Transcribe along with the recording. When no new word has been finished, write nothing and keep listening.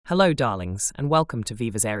Hello, darlings, and welcome to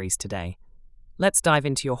Viva's Aries today. Let's dive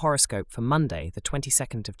into your horoscope for Monday, the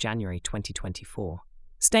 22nd of January 2024.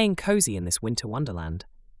 Staying cozy in this winter wonderland.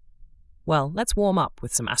 Well, let's warm up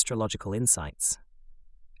with some astrological insights.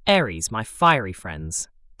 Aries, my fiery friends.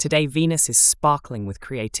 Today, Venus is sparkling with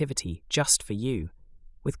creativity just for you.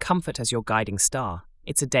 With comfort as your guiding star,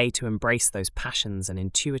 it's a day to embrace those passions and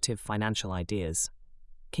intuitive financial ideas.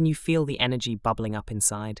 Can you feel the energy bubbling up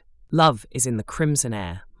inside? Love is in the crimson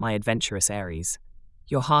air, my adventurous Aries.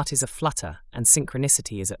 Your heart is aflutter and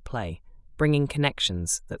synchronicity is at play, bringing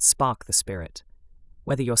connections that spark the spirit.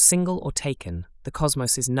 Whether you're single or taken, the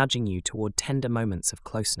cosmos is nudging you toward tender moments of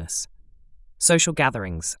closeness. Social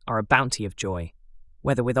gatherings are a bounty of joy.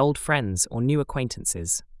 Whether with old friends or new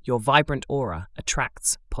acquaintances, your vibrant aura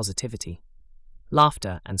attracts positivity.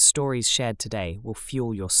 Laughter and stories shared today will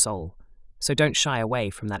fuel your soul, so don't shy away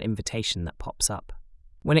from that invitation that pops up.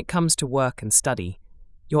 When it comes to work and study,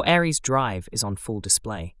 your Aries drive is on full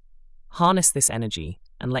display. Harness this energy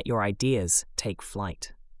and let your ideas take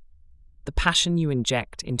flight. The passion you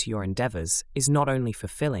inject into your endeavors is not only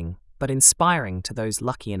fulfilling, but inspiring to those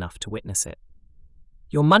lucky enough to witness it.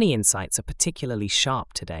 Your money insights are particularly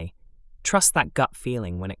sharp today. Trust that gut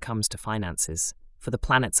feeling when it comes to finances, for the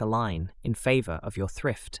planets align in favor of your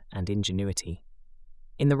thrift and ingenuity.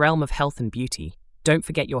 In the realm of health and beauty, don't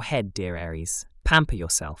forget your head, dear Aries. Pamper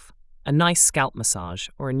yourself. A nice scalp massage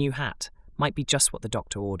or a new hat might be just what the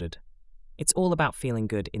doctor ordered. It's all about feeling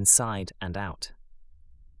good inside and out.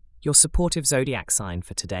 Your supportive zodiac sign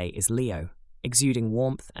for today is Leo, exuding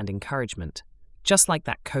warmth and encouragement, just like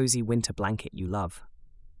that cozy winter blanket you love.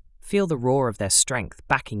 Feel the roar of their strength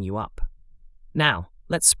backing you up. Now,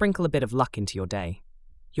 let's sprinkle a bit of luck into your day.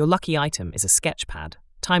 Your lucky item is a sketch pad.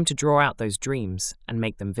 Time to draw out those dreams and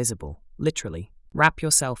make them visible, literally. Wrap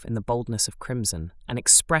yourself in the boldness of crimson and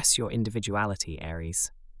express your individuality,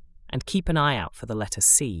 Aries. And keep an eye out for the letter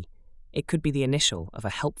C. It could be the initial of a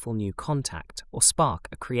helpful new contact or spark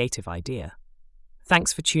a creative idea.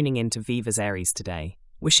 Thanks for tuning in to Viva's Aries today,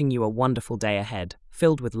 wishing you a wonderful day ahead,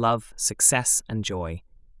 filled with love, success, and joy.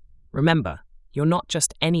 Remember, you're not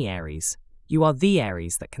just any Aries, you are the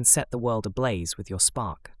Aries that can set the world ablaze with your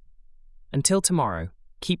spark. Until tomorrow,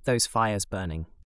 keep those fires burning.